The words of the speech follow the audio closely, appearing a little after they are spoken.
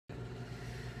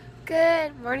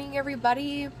Good morning,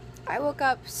 everybody. I woke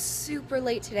up super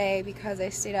late today because I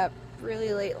stayed up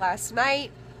really late last night,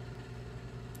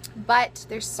 but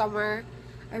there's somewhere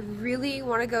I really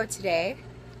want to go today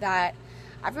that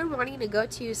I've been wanting to go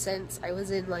to since I was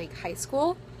in like high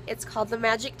school. It's called the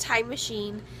Magic Time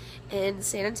Machine in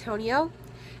San Antonio,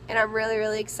 and I'm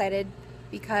really excited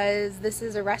because this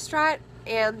is a restaurant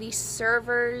and the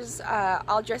servers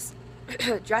all dress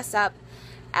up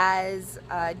as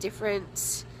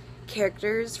different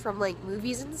characters from like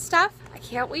movies and stuff. I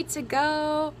can't wait to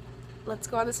go. Let's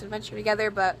go on this adventure together,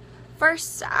 but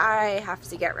first I have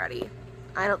to get ready.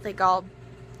 I don't think I'll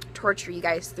torture you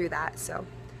guys through that, so.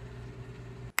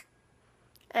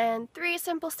 And 3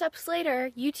 simple steps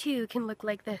later, you too can look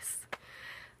like this.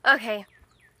 Okay,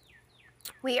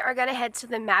 we are gonna head to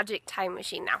the Magic Time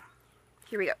Machine now.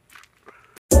 Here we go.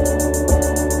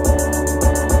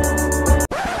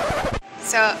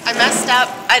 So I messed up.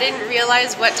 I didn't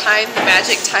realize what time the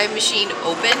Magic Time Machine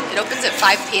opened. It opens at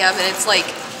 5 p.m. and it's like,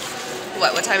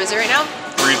 what time is it right now?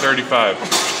 3:35.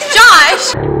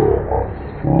 Josh!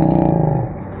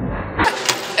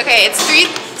 Okay, it's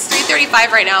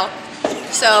 3:35 right now.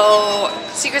 So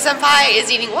Secret Senpai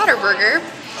is eating Whataburger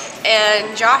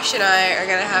and Josh and I are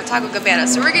gonna have Taco Cabana.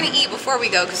 So we're gonna eat before we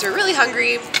go because we're really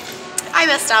hungry. I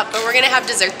messed up, but we're gonna have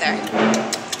dessert there.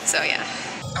 So yeah.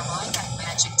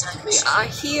 We are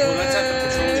here.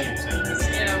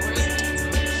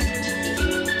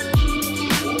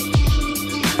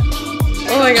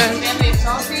 Oh my god.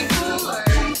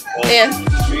 Yeah.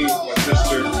 Me, my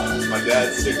sister, my dad,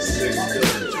 6'6".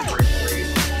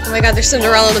 Oh my god, there's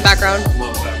Cinderella in the background.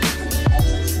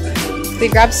 We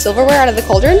grab silverware out of the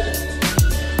cauldron?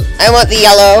 I want the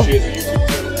yellow.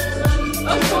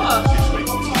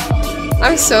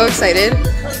 I'm so excited. You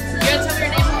gotta tell me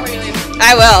your name before you leave.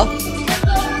 I will.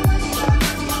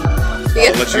 You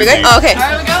good? Are we good? Oh, okay.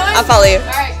 Alright, we going? I'll follow you.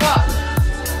 Alright, go.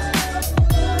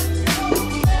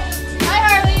 Hi,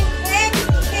 Harley. Hey,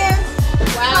 Kim.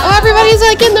 Wow. Oh, everybody's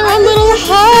like in their own little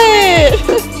hut.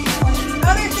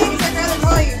 Other things I'd rather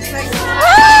call you.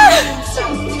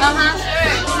 Sure.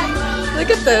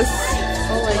 Look at this.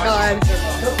 Oh my god.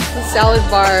 The salad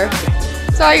bar.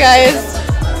 Sorry, guys.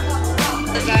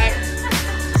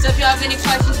 So if you have any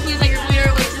questions, please let your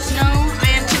leader waitress know.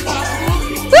 I am Kim Possible.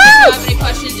 If you have any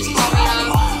questions, just call me up.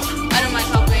 I don't mind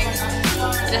helping.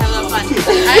 To have a lot of fun.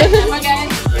 Alright, come on,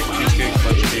 guys.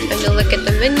 And then look at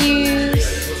the menus.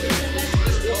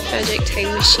 Magic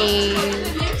Time Machine.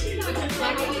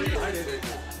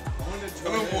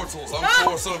 Hello, mortals. I'm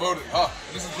Thor, son of Odin.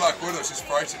 This is Black Widow. She's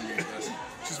frightening me. Yes.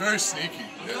 She's very sneaky.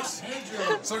 Yes.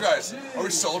 So, guys, are we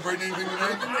celebrating anything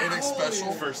today? Anything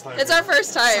special? First time. It's our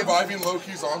first time. Surviving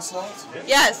Loki's onslaught?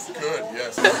 Yes. Good.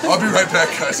 Yes. I'll be right back,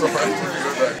 guys. All right.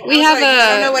 We'll be right back. We have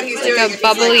know what he's doing. a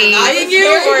bubbly,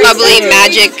 Bubbly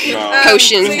magic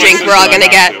potion drink we're all gonna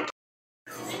get. You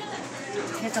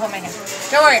have to hold my hand.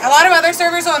 Don't worry, a lot of other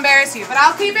servers will embarrass you, but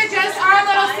I'll keep it just our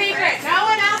little secret. No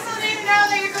one else will need to know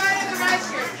that you're going to the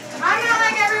restroom. I'm not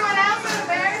like everyone else who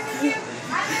embarrasses you.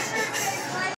 I'm just going to say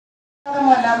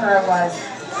what number it was.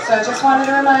 So I just wanted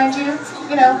to remind you,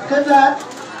 good luck.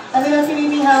 Let me know if you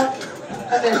need any help.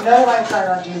 But there's no Wi-Fi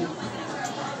on duty.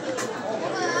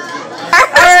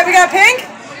 Alright, we got pink.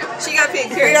 She got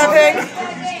pink. We got pink.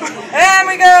 And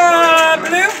we got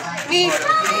blue. Me. I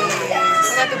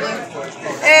got the blue.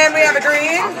 And we have a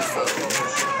green.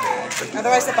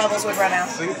 Otherwise the bubbles would run out.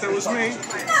 I think that was me.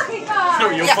 No,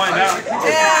 you'll find out.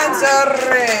 And a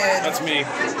red. That's me.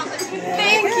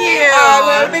 Thank you.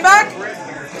 We'll be back.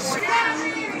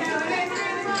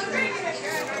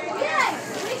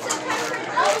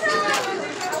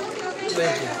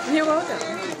 You're welcome.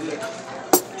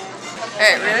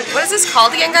 Alright, what is this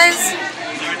called again, guys?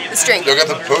 This drink. You got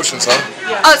the potions, huh?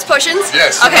 Oh, it's potions?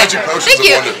 Yes, the Okay. magic potions. Thank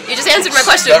you. of wonder. You just answered my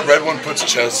question. That red one puts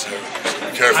chest hair.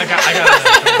 Be careful. I got it.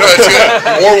 No, it's good.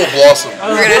 More will blossom.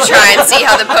 We're gonna try and see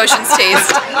how the potions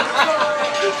taste.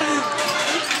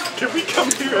 Can we come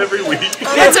here every week?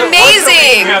 That's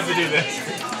amazing. We have to do this.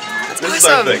 This is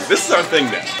our awesome. thing. This is our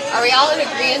thing now. Are we all in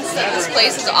agreement that this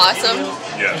place is awesome?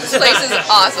 Yes. This place is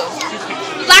awesome.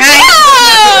 Black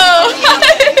Widow!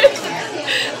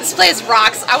 This place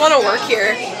rocks. I want to work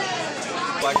here.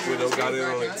 Black Widow got in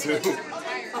on it too.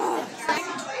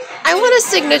 I want a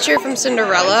signature from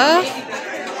Cinderella.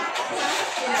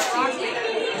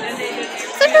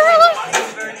 Cinderella?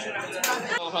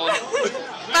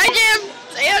 Hi, Jim.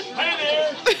 Say it. Hi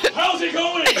there! How's it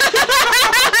going?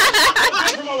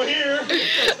 From over here.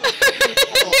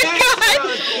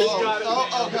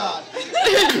 Oh God.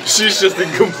 She's just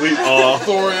in complete awe.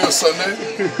 Oreo Sunday.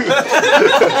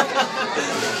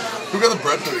 Who got the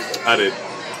bread pudding? I did.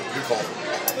 Good call.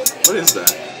 What is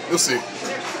that? You'll see.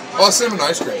 Oh, cinnamon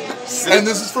ice cream. And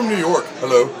this is from New York.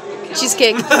 Hello.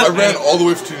 Cheesecake. I ran all the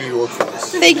way to New York for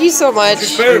this. Thank you so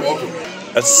much. You're welcome.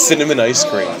 That's cinnamon ice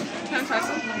cream.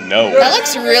 No. That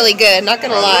looks really good, not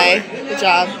gonna lie. Good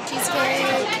job. Cheesecake.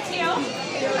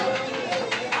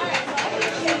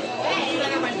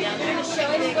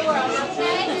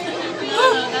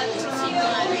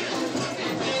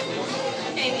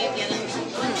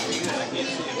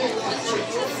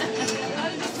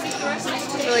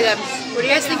 Really good. What do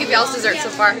you guys think of y'all's dessert so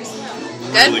far? Good?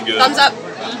 Really good. Thumbs up.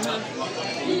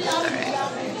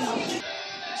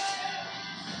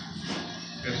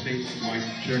 Testing, mic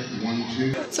check, 1,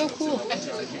 2. So cool.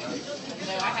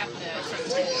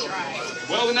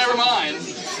 Well, then never mind.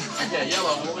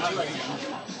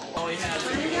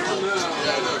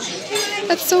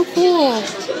 That's so cool.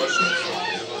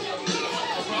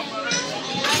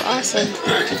 That's awesome.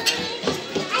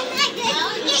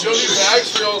 Show these bags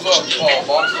for y'all's box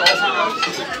also, guys.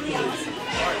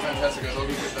 Alright, fantastic, guys. I'll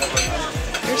be getting that right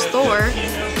now. Here's Thor.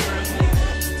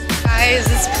 Guys,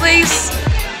 this place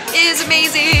is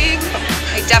amazing.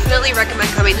 I definitely recommend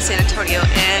coming to San Antonio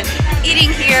and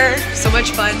eating here. So much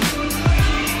fun.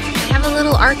 They have a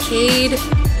little arcade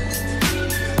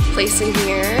place in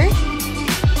here.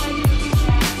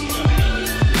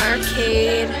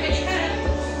 Arcade.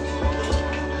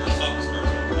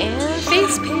 And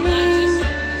face painting.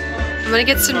 I'm gonna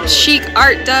get some chic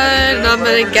art done, and I'm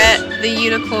gonna get the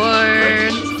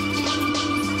unicorn.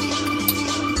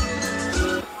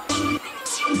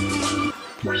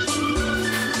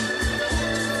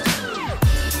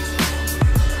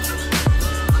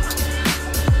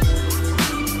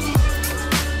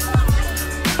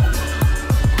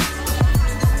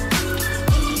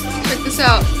 Check this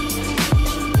out.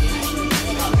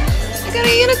 I got a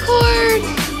unicorn!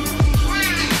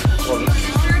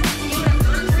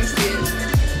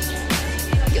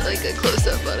 Like a close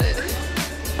up on it.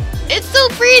 It's so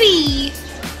pretty!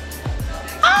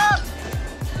 Ah!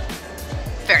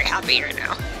 Very happy right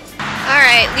now.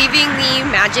 Alright, leaving the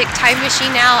magic time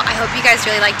machine now. I hope you guys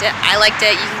really liked it. I liked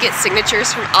it. You can get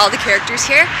signatures from all the characters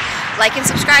here. Like and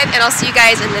subscribe, and I'll see you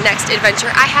guys in the next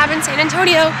adventure I have in San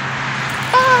Antonio.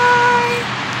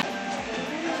 Bye!